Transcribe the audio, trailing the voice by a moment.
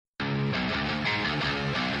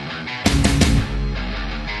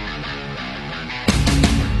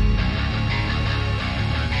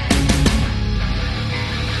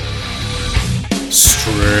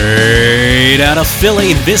out of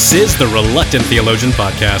Philly, this is the Reluctant Theologian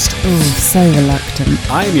Podcast. Ooh, so reluctant.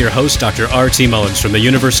 I am your host, Dr. R.T. Mullins from the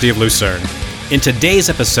University of Lucerne. In today's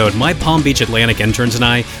episode, my Palm Beach Atlantic interns and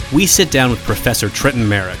I, we sit down with Professor Trenton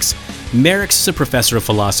Merricks. Merricks is a professor of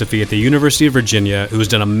philosophy at the University of Virginia who has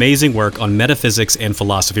done amazing work on metaphysics and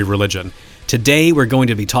philosophy of religion. Today, we're going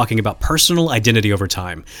to be talking about personal identity over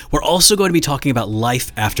time. We're also going to be talking about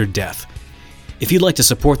life after death. If you'd like to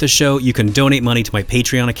support the show, you can donate money to my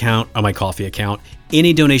Patreon account or my Ko-fi account.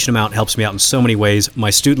 Any donation amount helps me out in so many ways. My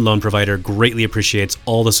student loan provider greatly appreciates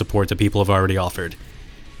all the support that people have already offered.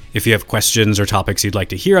 If you have questions or topics you'd like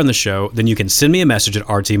to hear on the show, then you can send me a message at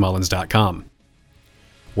rtmullins.com.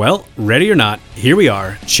 Well, ready or not, here we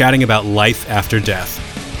are, chatting about life after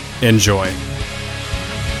death. Enjoy.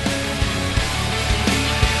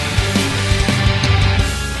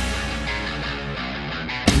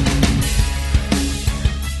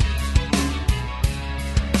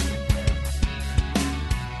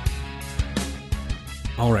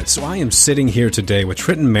 All right, so I am sitting here today with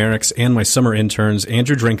Trenton Merricks and my summer interns,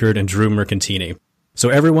 Andrew Drinkard and Drew Mercantini. So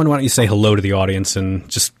everyone, why don't you say hello to the audience and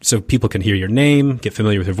just so people can hear your name, get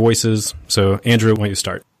familiar with your voices. So Andrew, why don't you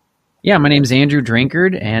start? Yeah, my name's Andrew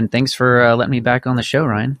Drinkard, and thanks for letting me back on the show,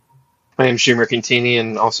 Ryan. My name's Drew Mercantini,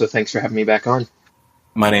 and also thanks for having me back on.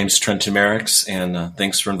 My name's Trenton Merricks, and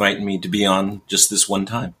thanks for inviting me to be on just this one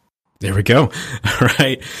time. There we go. All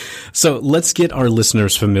right. So let's get our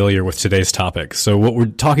listeners familiar with today's topic. So what we're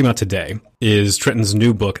talking about today is Trenton's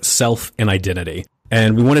new book, Self and Identity.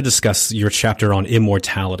 And we want to discuss your chapter on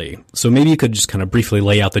immortality. So maybe you could just kind of briefly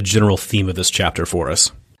lay out the general theme of this chapter for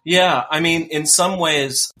us. Yeah, I mean, in some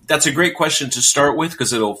ways, that's a great question to start with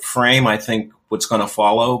because it'll frame, I think, what's going to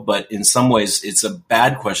follow. But in some ways, it's a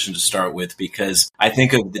bad question to start with because I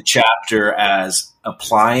think of the chapter as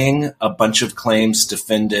applying a bunch of claims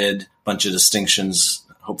defended, a bunch of distinctions,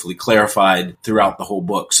 hopefully clarified throughout the whole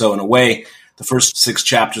book. So in a way, the first 6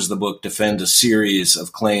 chapters of the book defend a series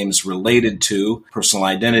of claims related to personal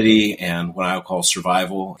identity and what I would call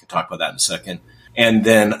survival. I can talk about that in a second. And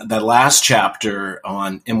then the last chapter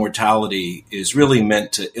on immortality is really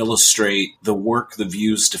meant to illustrate the work the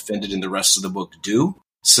views defended in the rest of the book do.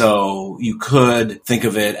 So you could think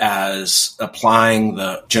of it as applying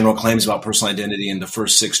the general claims about personal identity in the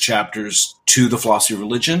first 6 chapters to the philosophy of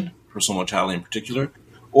religion, personal mortality in particular.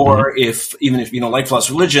 Or even if you don't like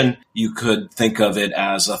philosophy of religion, you could think of it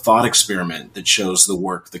as a thought experiment that shows the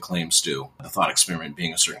work the claims do, the thought experiment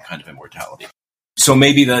being a certain kind of immortality. So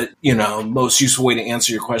maybe the most useful way to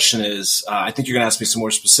answer your question is, I think you're going to ask me some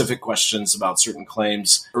more specific questions about certain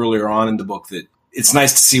claims earlier on in the book that it's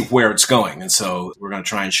nice to see where it's going. And so we're going to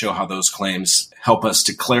try and show how those claims help us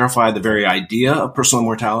to clarify the very idea of personal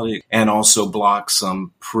immortality and also block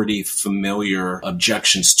some pretty familiar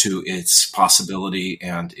objections to its possibility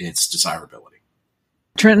and its desirability.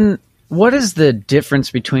 Trenton, what is the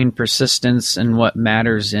difference between persistence and what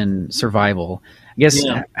matters in survival? I guess,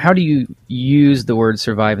 How do you use the word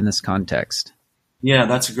survive in this context? Yeah,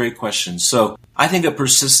 that's a great question. So I think of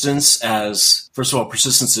persistence as, first of all,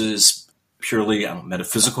 persistence is purely a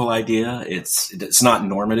metaphysical idea. It's not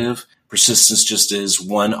normative. Persistence just is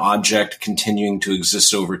one object continuing to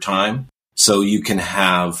exist over time. So you can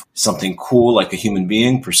have something cool like a human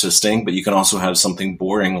being persisting, but you can also have something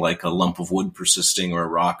boring like a lump of wood persisting or a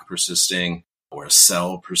rock persisting or a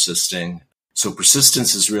cell persisting. So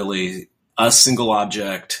persistence is really a single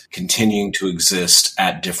object continuing to exist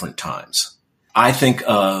at different times. I think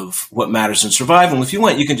of what matters in survival. If you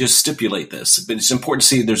want, you can just stipulate this, but it's important to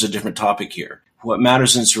see there's a different topic here. What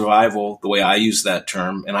matters in survival, the way I use that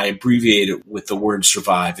term, and I abbreviate it with the word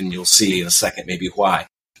survive, and you'll see in a second maybe why.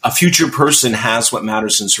 A future person has what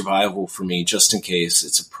matters in survival for me, just in case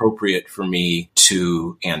it's appropriate for me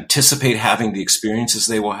to anticipate having the experiences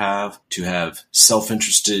they will have, to have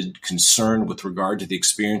self-interested concern with regard to the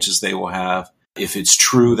experiences they will have. If it's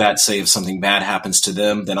true that, say, if something bad happens to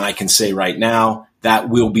them, then I can say right now, that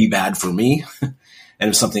will be bad for me. And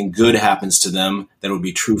if something good happens to them, that would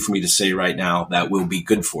be true for me to say right now, that will be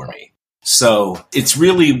good for me. So it's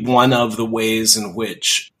really one of the ways in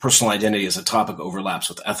which personal identity as a topic overlaps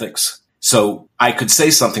with ethics. So I could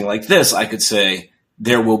say something like this. I could say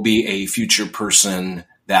there will be a future person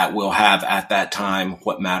that will have at that time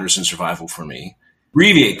what matters in survival for me.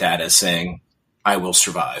 Abbreviate that as saying, I will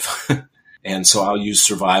survive. And so I'll use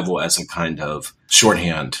survival as a kind of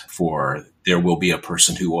shorthand for there will be a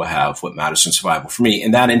person who will have what matters in survival for me.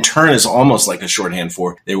 And that in turn is almost like a shorthand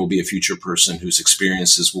for there will be a future person whose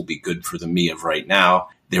experiences will be good for the me of right now.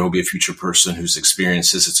 There will be a future person whose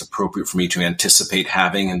experiences it's appropriate for me to anticipate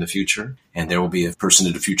having in the future. And there will be a person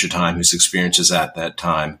at a future time whose experiences at that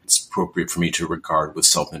time it's appropriate for me to regard with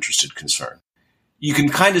self-interested concern. you can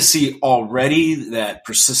kind of see already that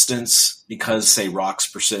persistence, because, say, rocks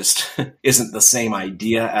persist, isn't the same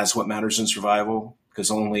idea as what matters in survival,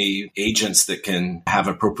 because only agents that can have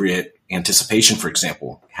appropriate anticipation, for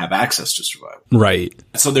example, have access to survival. Right.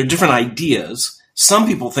 So they're different ideas. Some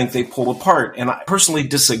people think they pull apart, and I personally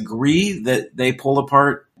disagree that they pull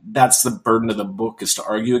apart. That's the burden of the book, is to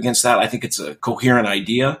argue against that. I think it's a coherent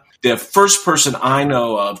idea. The first person I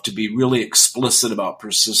know of to be really explicit about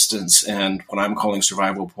persistence and what I'm calling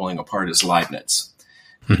survival pulling apart is Leibniz.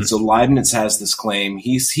 Mm-hmm. So Leibniz has this claim.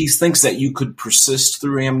 He thinks that you could persist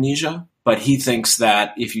through amnesia, but he thinks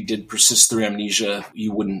that if you did persist through amnesia,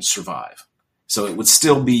 you wouldn't survive. So it would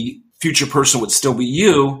still be, future person would still be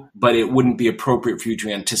you, but it wouldn't be appropriate for you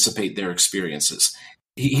to anticipate their experiences.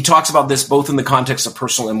 He talks about this both in the context of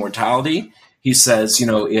personal immortality. He says,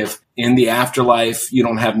 if in the afterlife you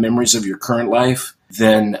don't have memories of your current life,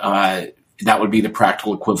 then that would be the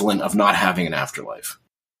practical equivalent of not having an afterlife.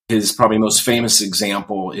 His probably most famous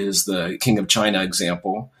example is the King of China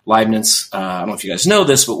example. Leibniz, I don't know if you guys know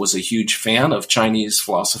this, but was a huge fan of Chinese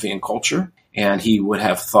philosophy and culture. And he would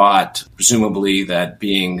have thought, presumably, that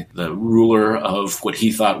being the ruler of what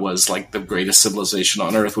he thought was like the greatest civilization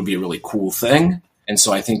on earth would be a really cool thing. And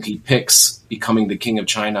so I think he picks becoming the King of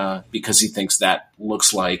China because he thinks that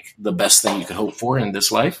looks like the best thing you could hope for in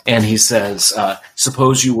this life. And he says,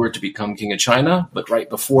 suppose you were to become King of China, but right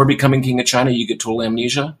before becoming King of China, you get total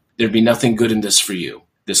amnesia. There'd be nothing good in this for you.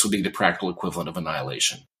 This would be the practical equivalent of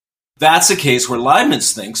annihilation. That's a case where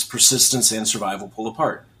Leibniz thinks persistence and survival pull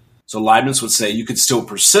apart. So Leibniz would say you could still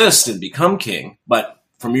persist and become king, but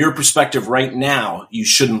from your perspective right now, you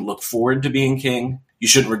shouldn't look forward to being king. You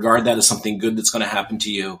shouldn't regard that as something good that's going to happen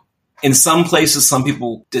to you. In some places, some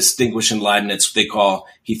people distinguish in Leibniz what they call,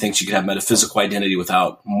 he thinks you can have metaphysical identity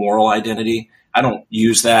without moral identity. I don't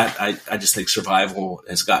use that. I just think survival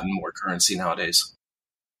has gotten more currency nowadays.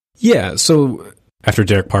 Yeah, so after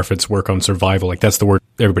Derek Parfit's work on survival, like that's the word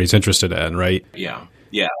everybody's interested in, right? Yeah.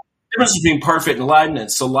 The difference between Parfit and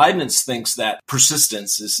Leibniz. So Leibniz thinks that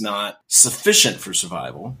persistence is not sufficient for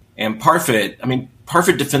survival. And Parfit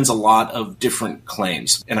defends a lot of different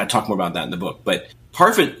claims. And I talk more about that in the book. But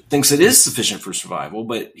Parfit thinks it is sufficient for survival,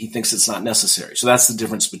 but he thinks it's not necessary. So that's the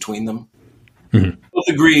difference between them. Mm-hmm. Both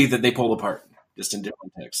agree that they pull apart, just in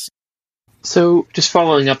different texts. So just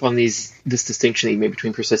following up on this distinction that you made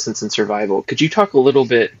between persistence and survival, could you talk a little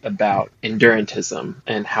bit about endurantism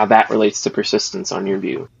and how that relates to persistence on your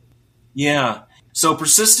view? Yeah. So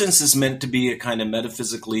persistence is meant to be a kind of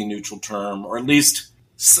metaphysically neutral term, or at least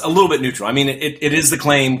a little bit neutral. I mean, it is the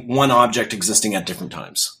claim one object existing at different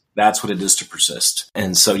times. That's what it is to persist.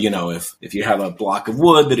 And so, if you have a block of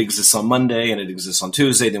wood that exists on Monday and it exists on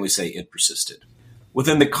Tuesday, then we say it persisted.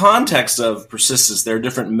 Within the context of persistence, there are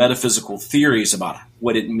different metaphysical theories about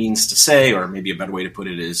what it means to say, or maybe a better way to put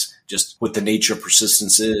it is just what the nature of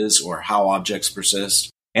persistence is or how objects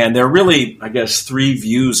persist. And there are really, I guess, three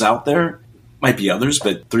views out there. Might be others,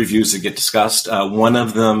 but three views that get discussed. One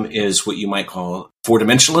of them is what you might call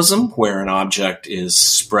four-dimensionalism, where an object is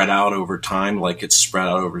spread out over time like it's spread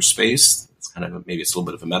out over space. It's kind of maybe it's a little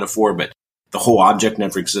bit of a metaphor, but the whole object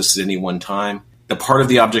never exists at any one time. The part of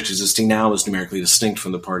the object existing now is numerically distinct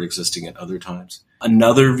from the part existing at other times.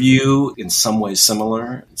 Another view, in some ways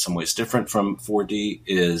similar, in some ways different from 4D,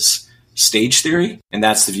 is stage theory. And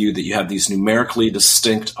that's the view that you have these numerically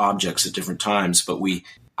distinct objects at different times, but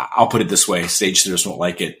I'll put it this way, stage theorists won't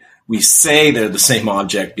like it. We say they're the same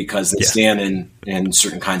object because they stand in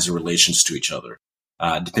certain kinds of relations to each other,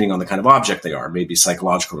 depending on the kind of object they are. Maybe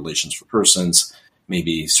psychological relations for persons,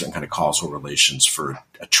 maybe certain kind of causal relations for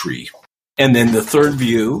a tree. And then the third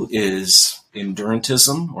view is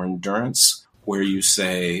endurantism or endurance, where you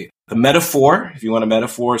say the metaphor, if you want a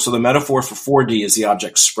metaphor. So the metaphor for 4D is the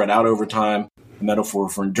object spread out over time. The metaphor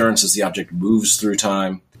for endurance is the object moves through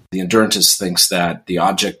time. The endurantist thinks that the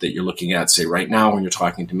object that you're looking at, say right now when you're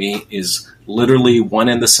talking to me, is literally one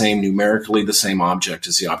and the same, numerically the same object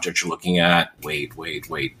as the object you're looking at. Wait,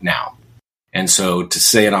 now. And so to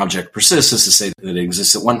say an object persists is to say that it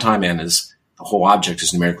exists at one time and is the whole object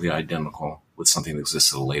is numerically identical with something that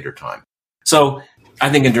exists at a later time. So I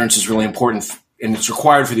think endurance is really important, and it's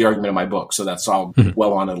required for the argument of my book. So that's all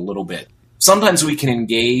well on it a little bit. Sometimes we can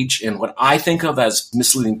engage in what I think of as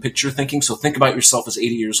misleading picture thinking. So think about yourself as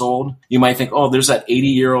 80 years old. You might think, oh, there's that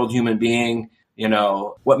 80-year-old human being.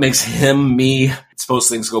 What makes him me? Suppose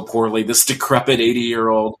things go poorly. This decrepit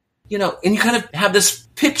 80-year-old. And you kind of have this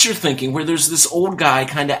picture thinking where there's this old guy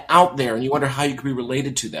kind of out there, and you wonder how you could be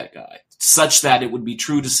related to that guy, such that it would be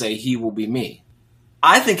true to say he will be me.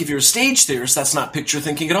 I think if you're a stage theorist, that's not picture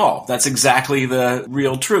thinking at all. That's exactly the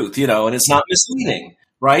real truth, and it's not misleading.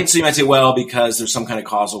 right? So you might say, well, because there's some kind of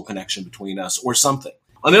causal connection between us or something.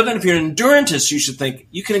 On the other hand, if you're an endurantist, you should think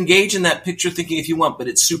you can engage in that picture thinking if you want, but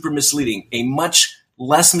it's super misleading. A much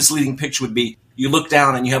less misleading picture would be you look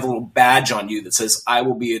down and you have a little badge on you that says, I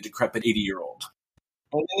will be a decrepit 80-year-old.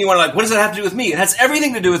 And then you want to what does that have to do with me? It has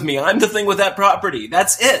everything to do with me. I'm the thing with that property.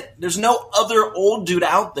 That's it. There's no other old dude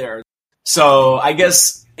out there. So I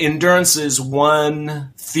guess endurance is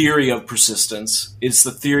one theory of persistence. It's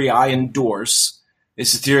the theory I endorse.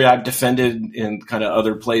 It's the theory I've defended in kind of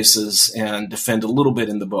other places and defend a little bit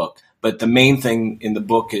in the book. But the main thing in the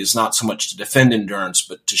book is not so much to defend endurance,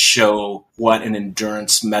 but to show what an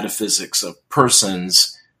endurance metaphysics of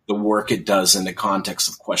persons, the work it does in the context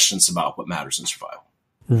of questions about what matters in survival.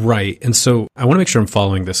 Right. And so I want to make sure I'm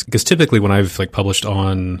following this, because typically when I've published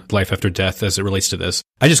on life after death as it relates to this,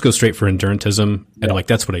 I just go straight for endurantism and I'm like,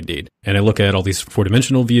 that's what I need. And I look at all these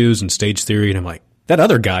four-dimensional views and stage theory and I'm like, that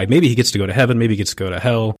other guy, maybe he gets to go to heaven, maybe he gets to go to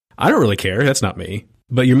hell. I don't really care. That's not me.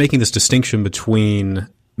 But you're making this distinction between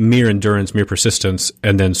mere endurance, mere persistence,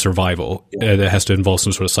 and then survival. Yeah. That has to involve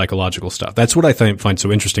some sort of psychological stuff. That's what I find so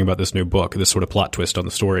interesting about this new book, this sort of plot twist on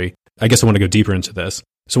the story. I guess I want to go deeper into this.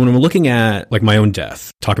 So when I'm looking at my own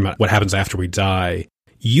death, talking about what happens after we die,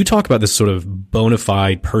 you talk about this sort of bona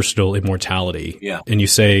fide personal immortality. Yeah. And you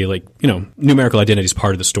say numerical identity is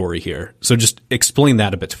part of the story here. So just explain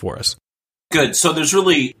that a bit for us. Good. So there's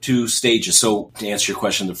really two stages. So to answer your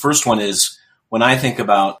question, the first one is when I think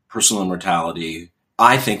about personal immortality,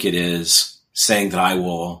 I think it is saying that I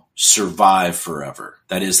will survive forever.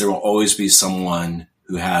 That is, there will always be someone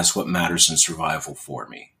who has what matters in survival for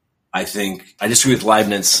me. I think I disagree with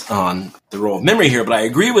Leibniz on the role of memory here, but I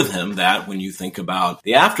agree with him that when you think about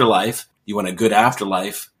the afterlife, you want a good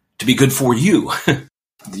afterlife to be good for you.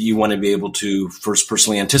 You want to be able to first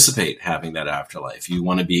personally anticipate having that afterlife. You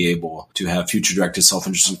want to be able to have future-directed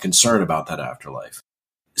self-interest and concern about that afterlife.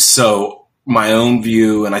 So my own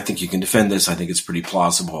view, and I think you can defend this, I think it's pretty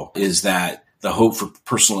plausible, is that the hope for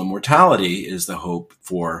personal immortality is the hope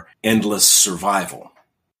for endless survival.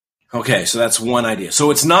 Okay, so that's one idea.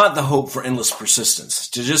 So it's not the hope for endless persistence.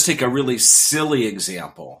 To just take a really silly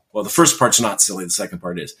example. Well, the first part's not silly. The second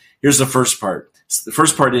part is. Here's the first part. The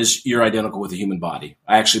first part is you're identical with a human body.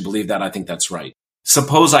 I actually believe that. I think that's right.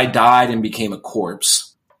 Suppose I died and became a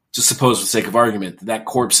corpse. Just suppose for the sake of argument, that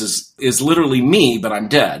corpse is literally me, but I'm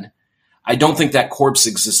dead. I don't think that corpse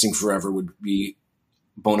existing forever would be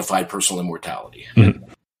bona fide personal immortality.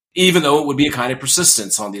 Mm-hmm. Even though it would be a kind of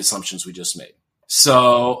persistence on the assumptions we just made.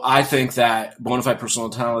 So I think that bona fide personal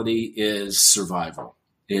immortality is survival,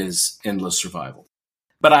 is endless survival.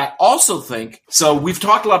 But I also think, so we've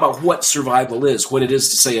talked a lot about what survival is, what it is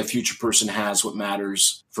to say a future person has what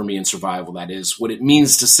matters for me in survival. That is, what it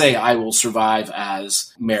means to say I will survive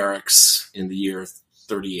as Merricks in the year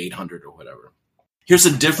 3800 or whatever. Here's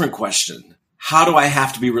a different question. How do I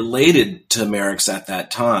have to be related to Merricks at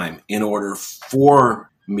that time in order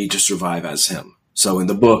for me to survive as him? So in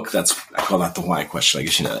the book, I call that the why question. I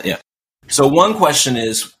guess you know that. Yeah. So one question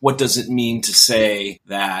is, what does it mean to say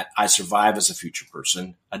that I survive as a future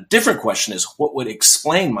person? A different question is, what would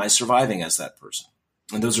explain my surviving as that person?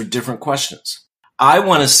 And those are different questions. I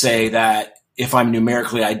want to say that if I'm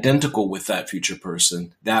numerically identical with that future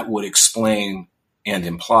person, that would explain and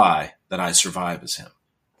imply that I survive as him.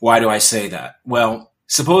 Why do I say that? Well,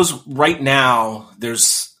 suppose right now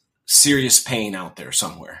there's serious pain out there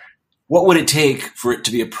somewhere. What would it take for it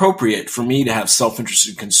to be appropriate for me to have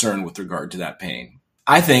self-interested concern with regard to that pain?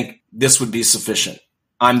 I think this would be sufficient.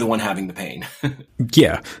 I'm the one having the pain.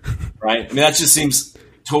 Yeah. Right? I mean, that just seems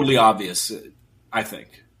totally obvious, I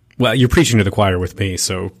think. Well, you're preaching to the choir with me,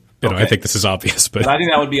 so Okay. I think this is obvious. But I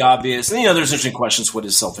think that would be obvious. And, there's interesting questions, what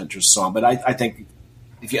is self-interest, so on. But I think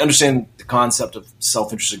if you understand the concept of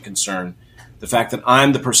self-interested concern, the fact that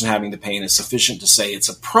I'm the person having the pain is sufficient to say it's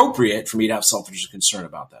appropriate for me to have self-interested concern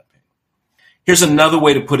about that pain. Here's another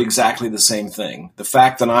way to put exactly the same thing. The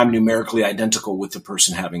fact that I'm numerically identical with the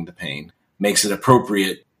person having the pain makes it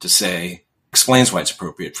appropriate to say, explains why it's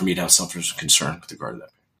appropriate for me to have self-interest concern with regard to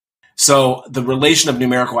that pain. So the relation of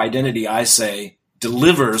numerical identity, I say,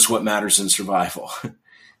 delivers what matters in survival.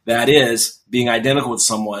 That is, being identical with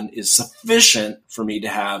someone is sufficient for me to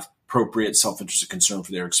have appropriate self-interested concern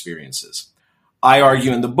for their experiences. I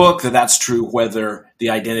argue in the book that that's true whether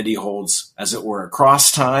the identity holds, as it were,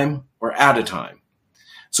 across time or at a time.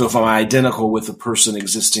 So if I'm identical with a person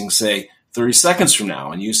existing, say, 30 seconds from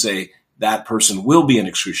now, and you say that person will be in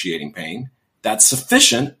excruciating pain, that's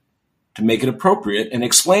sufficient to make it appropriate and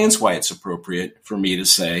explains why it's appropriate for me to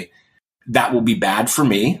say that will be bad for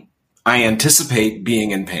me. I anticipate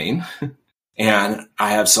being in pain, and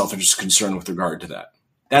I have self-interest concern with regard to that.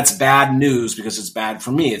 that's bad news because it's bad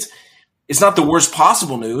for me. It's not the worst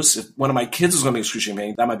possible news. If one of my kids is going to be excruciating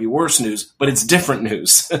pain, that might be worse news, but it's different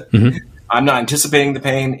news. Mm-hmm. I'm not anticipating the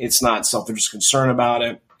pain. It's not self-interest concern about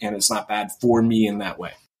it, and it's not bad for me in that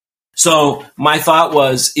way. So my thought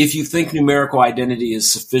was, if you think numerical identity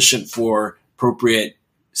is sufficient for appropriate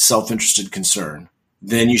self-interested concern,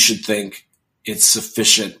 then you should think it's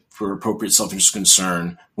sufficient for appropriate self-interest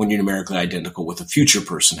concern when you're numerically identical with a future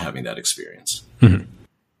person having that experience. Mm-hmm.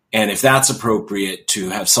 And if that's appropriate to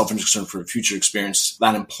have self-interest concern for a future experience,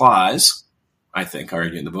 that implies, I think, I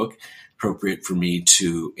argue in the book, appropriate for me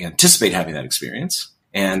to anticipate having that experience.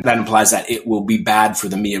 And that implies that it will be bad for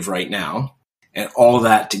the me of right now. And all of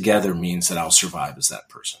that together means that I'll survive as that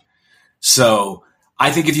person. So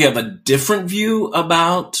I think if you have a different view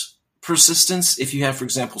about persistence, if you have, for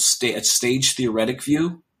example, a stage theoretic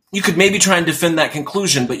view, you could maybe try and defend that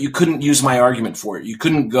conclusion, but you couldn't use my argument for it. You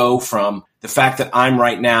couldn't go from the fact that I'm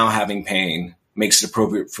right now having pain makes it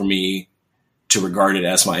appropriate for me to regard it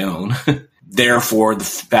as my own. Therefore, the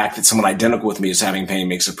fact that someone identical with me is having pain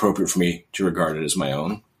makes it appropriate for me to regard it as my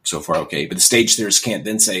own. So far, okay. But the stage theorists can't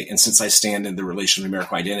then say, and since I stand in the relation of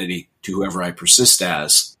numerical identity to whoever I persist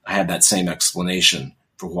as, I have that same explanation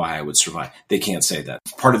for why I would survive. They can't say that.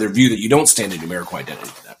 It's part of their view that you don't stand in numerical identity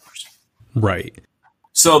to that person. Right.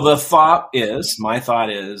 So my thought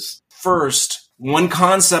is, first, one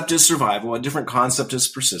concept is survival, a different concept is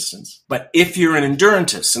persistence. But if you're an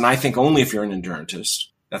endurantist, and I think only if you're an endurantist,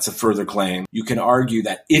 that's a further claim, you can argue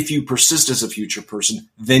that if you persist as a future person,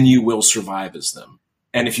 then you will survive as them.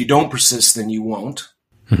 And if you don't persist, then you won't.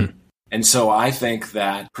 Mm-hmm. And so I think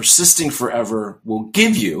that persisting forever will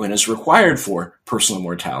give you and is required for personal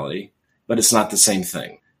immortality, but it's not the same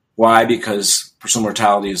thing. Why? Because personal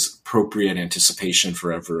immortality is appropriate anticipation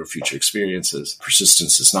forever of future experiences.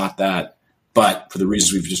 Persistence is not that. But for the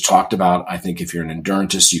reasons we've just talked about, I think if you're an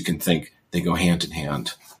endurantist, you can think they go hand in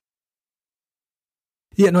hand.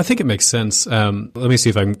 Yeah, no, I think it makes sense. Let me see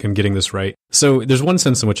if I'm getting this right. So there's one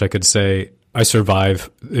sense in which I could say I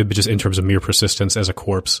survive just in terms of mere persistence as a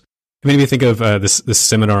corpse. It made me think of this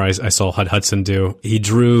seminar I saw Hud Hudson do. He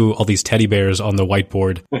drew all these teddy bears on the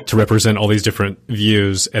whiteboard to represent all these different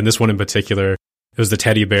views. And this one in particular, it was the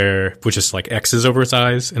teddy bear with just like X's over his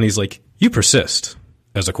eyes. And he's like, you persist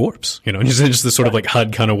as a corpse, and just this sort of like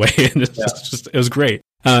HUD kind of way. And it was great.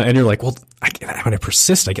 And you're like, well, when I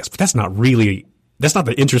persist, I guess, but that's not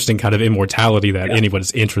the interesting kind of immortality that anyone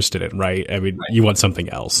is interested in, right? I mean, You want something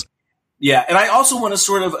else. Yeah. And I also want to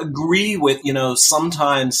sort of agree with,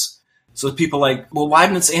 sometimes, so people like, well,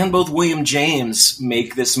 Leibniz and both William James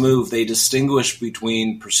make this move. They distinguish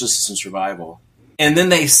between persistence and survival. And then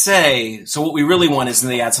they say, so what we really want is,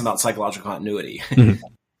 then they add something about psychological continuity. Mm-hmm.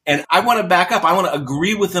 And I want to back up. I want to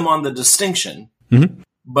agree with them on the distinction, mm-hmm.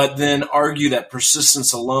 but then argue that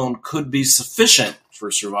persistence alone could be sufficient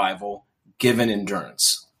for survival given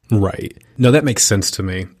endurance. Right. No, that makes sense to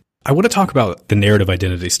me. I want to talk about the narrative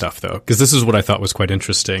identity stuff, though, because this is what I thought was quite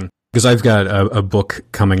interesting. Because I've got a book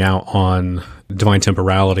coming out on divine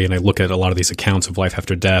temporality, and I look at a lot of these accounts of life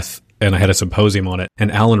after death, and I had a symposium on it. And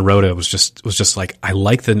Alan Rhoda was just like, I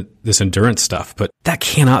like this endurance stuff, but that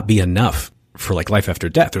cannot be enough for like life after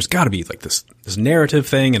death. There's got to be like this narrative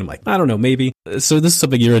thing, and I'm like, I don't know, maybe. So this is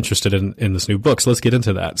something you're interested in this new book. So let's get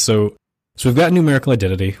into that. So we've got numerical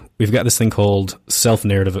identity. We've got this thing called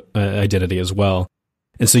self-narrative identity as well.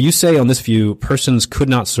 And so you say on this view, persons could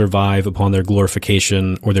not survive upon their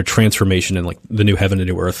glorification or their transformation in like the new heaven and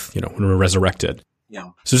new earth, when we're resurrected.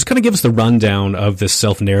 Yeah. So just kind of give us the rundown of this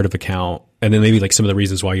self-narrative account, and then maybe like some of the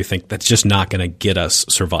reasons why you think that's just not going to get us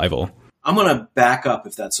survival. I'm going to back up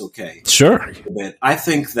if that's okay. Sure. A bit. I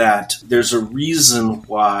think that there's a reason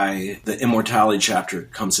why the immortality chapter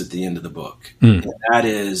comes at the end of the book. Mm. And that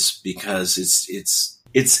is because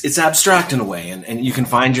it's abstract in a way, and you can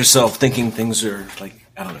find yourself thinking things are like,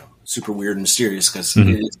 I don't know, super weird and mysterious, because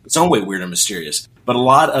mm-hmm. it's its own way weird and mysterious. But a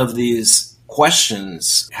lot of these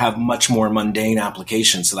questions have much more mundane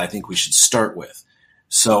applications that I think we should start with.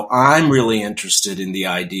 So I'm really interested in the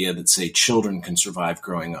idea that, say, children can survive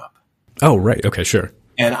growing up. Oh, right. Okay, sure.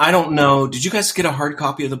 And I don't know, did you guys get a hard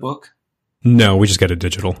copy of the book? No, we just got it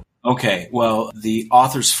digital. Okay. Well, the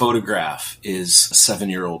author's photograph is a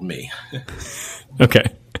 7-year-old me. Okay.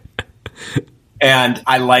 And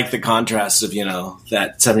I like the contrast of,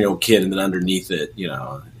 that 7-year-old kid, and then underneath it,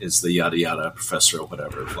 is the yada yada professor or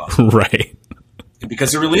whatever. Right.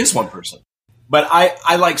 Because it really is one person. But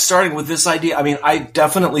I like starting with this idea. I mean, I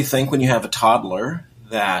definitely think when you have a toddler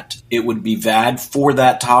that it would be bad for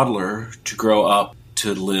that toddler to grow up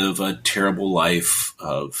to live a terrible life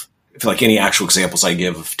of, I feel like any actual examples I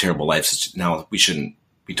give of terrible lives, now we shouldn't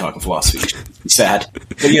be talking philosophy. Sad.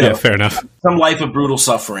 But, you know, yeah, fair enough. Some life of brutal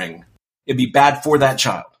suffering. It'd be bad for that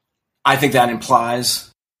child. I think that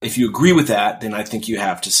implies, if you agree with that, then I think you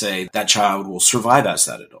have to say that child will survive as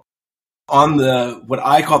that adult. On the, what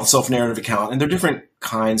I call the self-narrative account, and there are different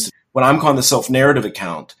kinds. What I'm calling the self-narrative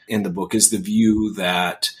account in the book is the view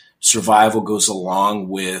that survival goes along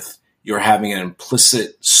with you're having an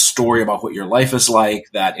implicit story about what your life is like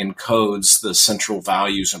that encodes the central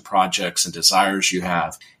values and projects and desires you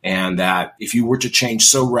have. And that if you were to change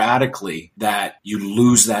so radically that you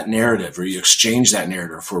lose that narrative or you exchange that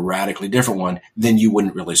narrative for a radically different one, then you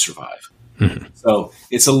wouldn't really survive. Mm-hmm. So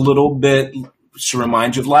it's a little bit to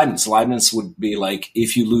remind you of Leibniz. Leibniz would be like,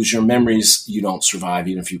 if you lose your memories, you don't survive,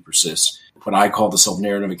 even if you persist. What I call the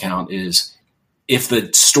self-narrative account is if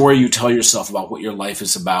the story you tell yourself about what your life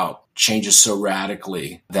is about changes so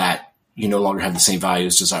radically that you no longer have the same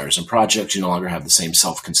values, desires, and projects, you no longer have the same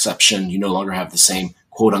self-conception, you no longer have the same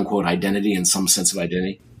quote-unquote identity in some sense of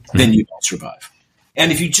identity, then you don't survive.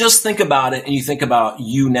 And if you just think about it and you think about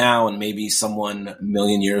you now and maybe someone a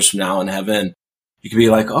million years from now in heaven, you could be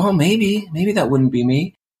like, oh, maybe that wouldn't be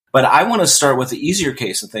me. But I want to start with the easier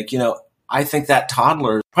case and think, you know, I think that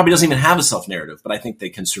toddler probably doesn't even have a self-narrative, but I think they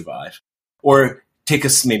can survive. Or take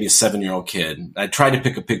maybe a 7-year-old kid. I tried to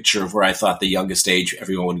pick a picture of where I thought the youngest age,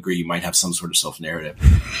 everyone would agree you might have some sort of self-narrative.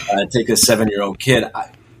 Take a 7-year-old kid.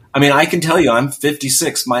 I mean, I can tell you, I'm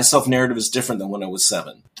 56. My self-narrative is different than when I was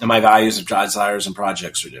 7. And my values and desires and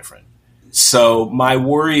projects are different. So my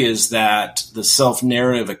worry is that the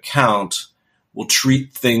self-narrative account will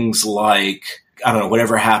treat things like, I don't know,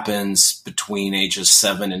 whatever happens between ages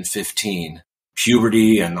 7 and 15,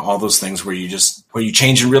 puberty and all those things where you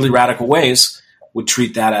change in really radical ways, would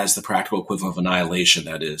treat that as the practical equivalent of annihilation.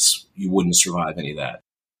 That is, you wouldn't survive any of that.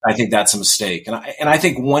 I think that's a mistake. And I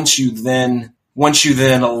think once you then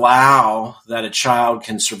allow that a child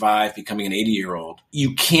can survive becoming an 80-year-old,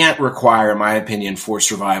 you can't require, in my opinion, for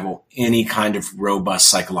survival, any kind of robust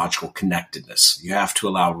psychological connectedness. You have to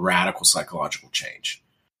allow radical psychological change.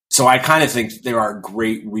 So I kind of think there are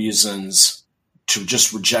great reasons to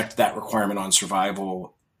just reject that requirement on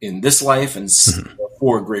survival in this life and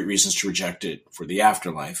 4 great reasons to reject it for the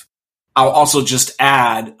afterlife. I'll also just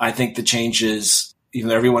add, I think the change is, even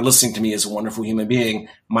though everyone listening to me is a wonderful human being,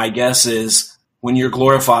 my guess is when you're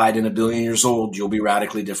glorified and 1 billion years old, you'll be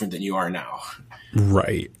radically different than you are now.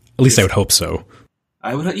 Right. At least I would hope so.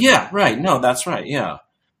 Yeah, right. No, that's right. Yeah.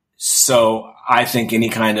 So I think any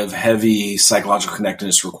kind of heavy psychological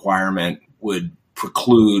connectedness requirement would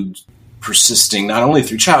preclude persisting not only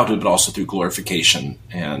through childhood, but also through glorification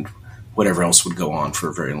and whatever else would go on for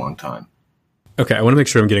a very long time. Okay, I want to make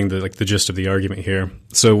sure I'm getting the gist of the argument here.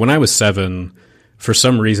 So when I was 7, for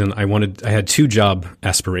some reason, I had 2 job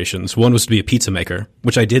aspirations. One was to be a pizza maker,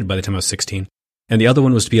 which I did by the time I was 16. And the other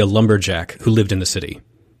one was to be a lumberjack who lived in the city.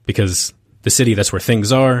 Because the city, that's where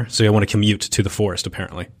things are, so I want to commute to the forest,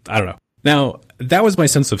 apparently. I don't know. Now, that was my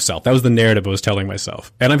sense of self. That was the narrative I was telling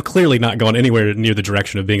myself. And I've clearly not gone anywhere near the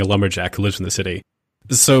direction of being a lumberjack who lives in the city.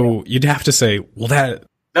 So you'd have to say, well,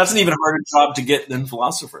 that's an even harder job to get than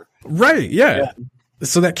philosopher. Right, yeah.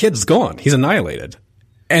 So that kid's gone. He's annihilated.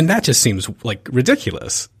 And that just seems like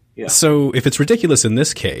ridiculous. Yeah. So if it's ridiculous in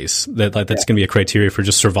this case, that's going to be a criteria for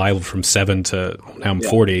just survival from 7 to now I'm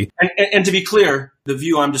 40. And to be clear, the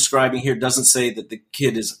view I'm describing here doesn't say that the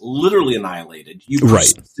kid is literally annihilated. You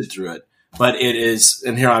persisted through it. But it is,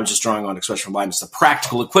 and here I'm just drawing on expression from Leibniz, the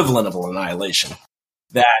practical equivalent of an annihilation.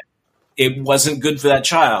 That it wasn't good for that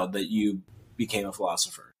child that you became a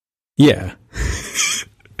philosopher. Yeah.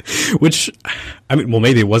 Which, I mean, well,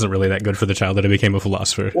 maybe it wasn't really that good for the child that I became a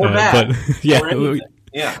philosopher. Or bad. But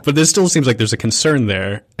yeah. But there still seems like there's a concern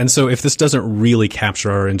there. And so if this doesn't really capture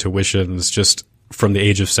our intuitions just from the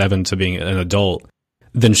age of 7 to being an adult,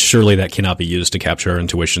 then surely that cannot be used to capture our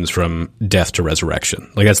intuitions from death to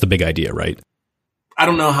resurrection. Like, that's the big idea, right? I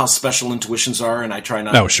don't know how special intuitions are, and I try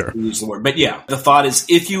not to use the word. But yeah, the thought is,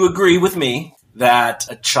 if you agree with me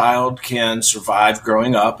that a child can survive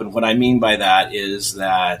growing up, and what I mean by that is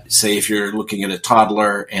that, say, if you're looking at a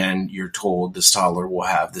toddler and you're told this toddler will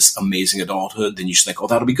have this amazing adulthood, then you should think, oh,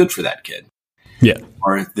 that'll be good for that kid. Yeah.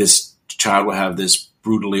 Or this child will have this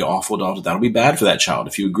brutally awful adulthood, that'll be bad for that child.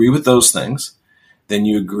 If you agree with those things, then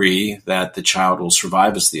you agree that the child will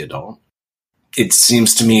survive as the adult. It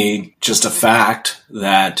seems to me just a fact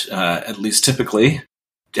that, at least typically,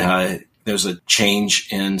 there's a change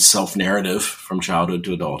in self-narrative from childhood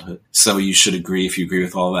to adulthood. So you should agree, if you agree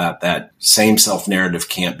with all that, that same self-narrative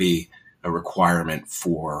can't be a requirement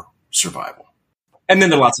for survival. And then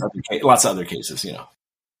there are lots of other cases, you know.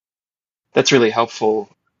 That's really helpful.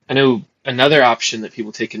 I know another option that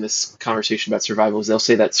people take in this conversation about survival is they'll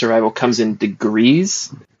say that survival comes in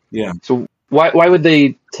degrees. Yeah. So why would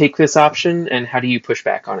they take this option, and how do you push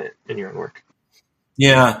back on it in your own work?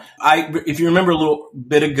 Yeah. If you remember a little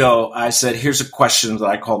bit ago, I said, here's a question that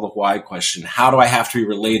I call the why question. How do I have to be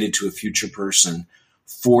related to a future person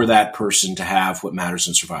for that person to have what matters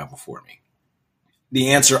in survival for me?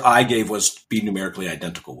 The answer I gave was be numerically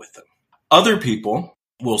identical with them. Other people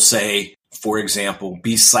will say, for example,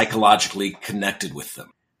 be psychologically connected with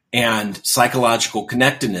them. And psychological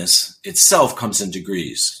connectedness itself comes in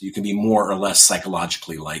degrees. You can be more or less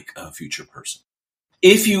psychologically like a future person.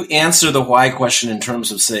 If you answer the why question in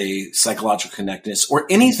terms of, say, psychological connectedness or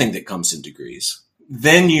anything that comes in degrees,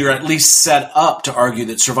 then you're at least set up to argue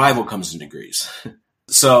that survival comes in degrees.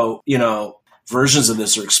 So, versions of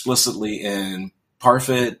this are explicitly in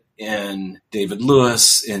Parfit, in David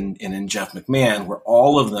Lewis, and in Jeff McMahon, where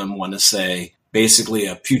all of them want to say, basically,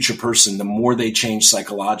 a future person, the more they change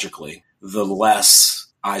psychologically, the less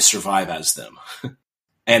I survive as them.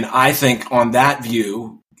 And I think on that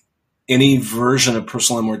view, any version of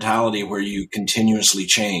personal immortality where you continuously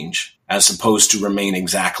change as opposed to remain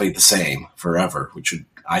exactly the same forever, which would,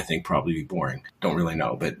 I think, probably be boring. Don't really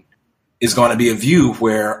know, but is going to be a view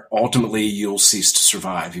where ultimately you'll cease to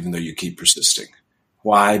survive, even though you keep persisting.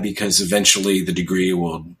 Why? Because eventually the degree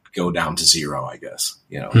will go down to zero, I guess.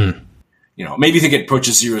 Maybe you think it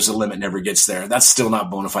approaches zero as a limit, never gets there. That's still not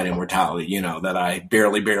bona fide immortality, that I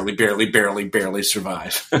barely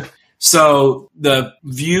survive. So the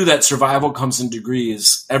view that survival comes in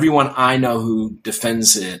degrees, everyone I know who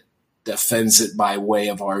defends it by way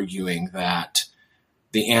of arguing that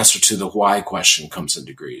the answer to the why question comes in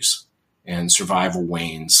degrees, and survival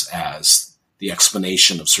wanes as the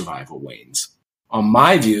explanation of survival wanes. On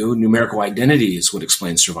my view, numerical identity is what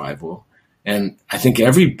explains survival. And I think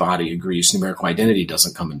everybody agrees numerical identity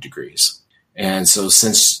doesn't come in degrees. And so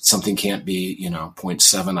since something can't be,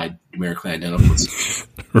 0.7 numerically identical,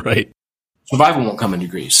 right, survival won't come in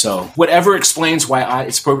degrees. So whatever explains why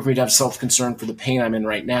it's appropriate for me to have self-concern for the pain I'm in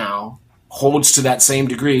right now holds to that same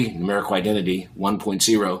degree, numerical identity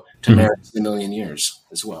 1.0, to Merricks in a million years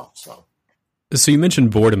as well. So you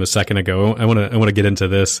mentioned boredom a second ago. I want to get into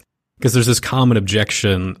this. Because there's this common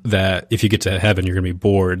objection that if you get to heaven, you're going to be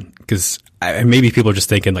bored. Because maybe people are just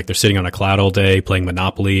thinking like they're sitting on a cloud all day playing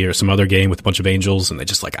Monopoly or some other game with a bunch of angels, and they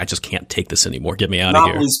just I just can't take this anymore. Get me out of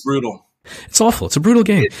here. Monopoly's brutal. It's awful. It's a brutal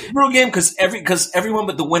game. It's a brutal game because everyone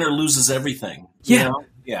but the winner loses everything. Yeah,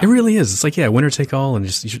 it really is. It's winner take all, and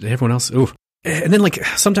just everyone else. Ooh. And then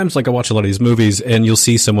sometimes I watch a lot of these movies and you'll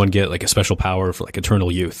see someone get a special power for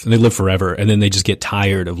eternal youth, and they live forever, and then they just get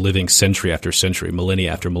tired of living century after century,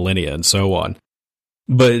 millennia after millennia, and so on.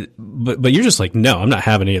 But you're just no, I'm not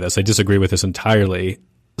having any of this. I disagree with this entirely.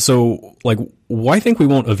 So why think we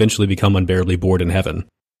won't eventually become unbearably bored in heaven?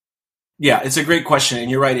 Yeah, it's a great question,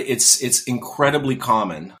 and you're right. It's incredibly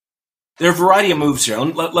common. There are a variety of moves here.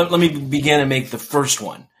 Let me begin and make the first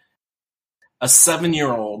one. A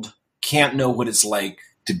 7-year-old can't know what it's like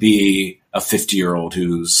to be a 50-year-old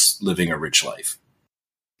who's living a rich life.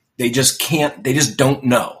 They just can't. They just don't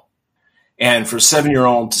know. And for a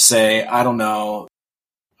 7-year-old to say, I don't know,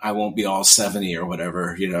 I won't be all 70 or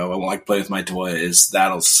whatever, I won't play with my toys,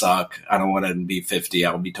 that'll suck. I don't want to be 50.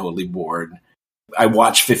 I'll be totally bored. I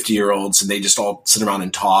watch 50-year-olds and they just all sit around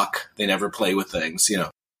and talk. They never play with things,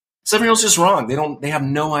 7-year-olds just wrong. They have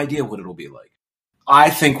no idea what it'll be like. I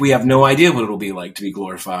think we have no idea what it'll be like to be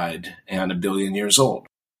glorified and 1 billion years old.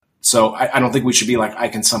 So I don't think we should be I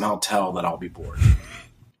can somehow tell that I'll be bored.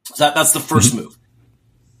 So that's the first move.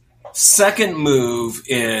 Second move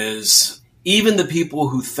is even the people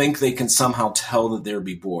who think they can somehow tell that they'll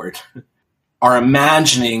be bored are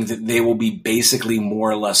imagining that they will be basically more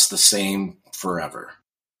or less the same forever.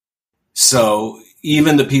 So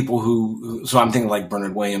even the people so I'm thinking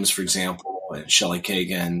Bernard Williams, for example, and Shelley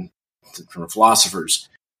Kagan, from philosophers,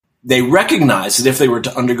 they recognize that if they were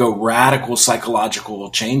to undergo radical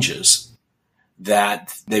psychological changes,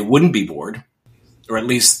 that they wouldn't be bored, or at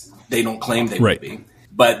least they don't claim they would be.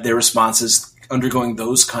 But their response is undergoing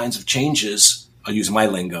those kinds of changes, I'll use my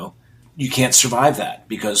lingo, you can't survive that,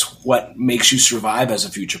 because what makes you survive as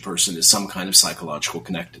a future person is some kind of psychological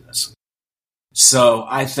connectedness. So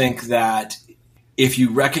I think that if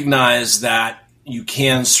you recognize that you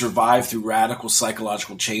can survive through radical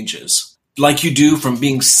psychological changes, like you do from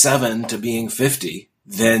being 7 to being 50,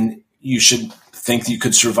 then you should think that you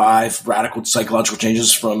could survive radical psychological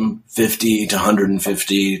changes from 50 to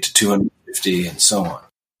 150 to 250 and so on.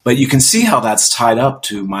 But you can see how that's tied up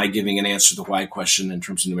to my giving an answer to the why question in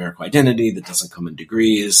terms of numerical identity that doesn't come in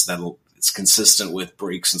degrees, it's consistent with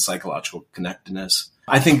breaks in psychological connectedness.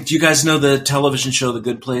 I think, do you guys know the television show The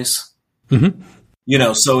Good Place?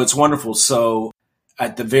 Mm-hmm. So it's wonderful. So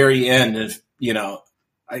at the very end,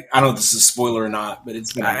 I don't know if this is a spoiler or not, but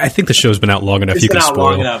it's been I think the show's been out long enough. It's you been can out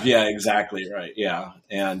spoil. long enough. Yeah, exactly. Right. Yeah.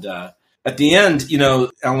 And at the end,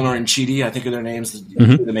 Eleanor and Chidi, I think are their names,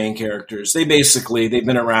 the main characters. They've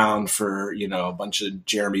been around for, a bunch of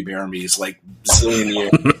Jeremy Bearmys, like zillion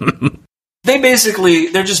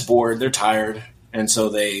years. They're just bored. They're tired. And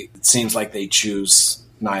so it seems like they choose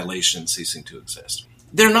annihilation, ceasing to exist.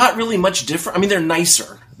 They're not really much different. I mean, they're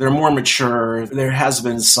nicer. They're more mature. There has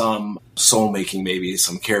been some soul making, maybe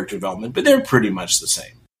some character development, but they're pretty much the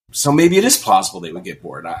same. So maybe it is plausible they would get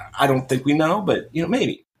bored. I don't think we know, but,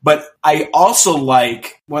 maybe. But I also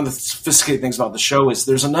like, one of the sophisticated things about the show is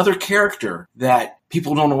there's another character that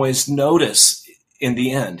people don't always notice in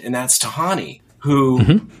the end, and that's Tahani,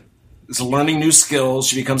 who is learning new skills.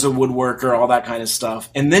 She becomes a woodworker, all that kind of stuff.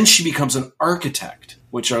 And then she becomes an architect,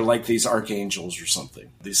 which are like these archangels or something,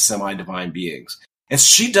 these semi-divine beings. And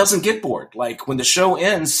she doesn't get bored. Like, when the show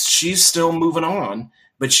ends, she's still moving on,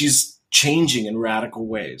 but she's changing in radical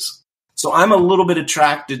ways. So I'm a little bit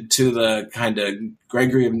attracted to the kind of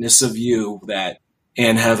Gregory of Nyssa view that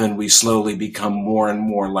in heaven we slowly become more and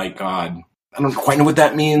more like God. I don't quite know what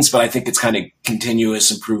that means, but I think it's kind of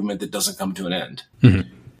continuous improvement that doesn't come to an end. Mm-hmm.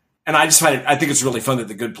 And I think it's really fun that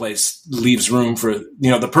The Good Place leaves room for,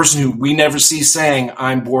 the person who we never see saying,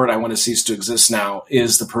 I'm bored, I want to cease to exist now,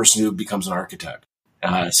 is the person who becomes an architect.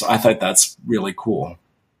 So I thought that's really cool.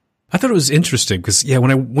 I thought it was interesting because,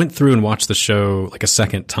 when I went through and watched the show like a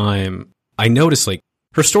second time, I noticed like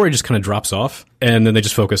her story just kind of drops off and then they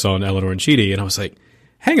just focus on Eleanor and Chidi. And I was like,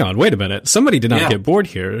 hang on, wait a minute. Somebody did not get bored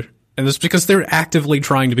here. And it's because they're actively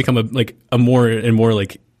trying to become a more and more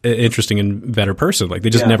like interesting and better person. Like they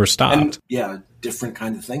just never stopped. And, different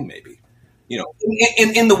kind of thing maybe.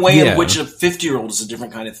 In the way in which a 50-year-old is a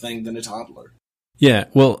different kind of thing than a toddler. Yeah,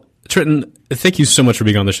 well, Trenton, thank you so much for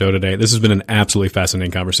being on the show today. This has been an absolutely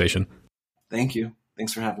fascinating conversation. Thank you.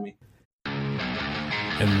 Thanks for having me.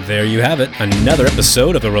 And there you have it, another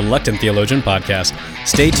episode of the Reluctant Theologian podcast.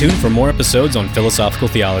 Stay tuned for more episodes on philosophical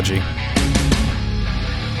theology.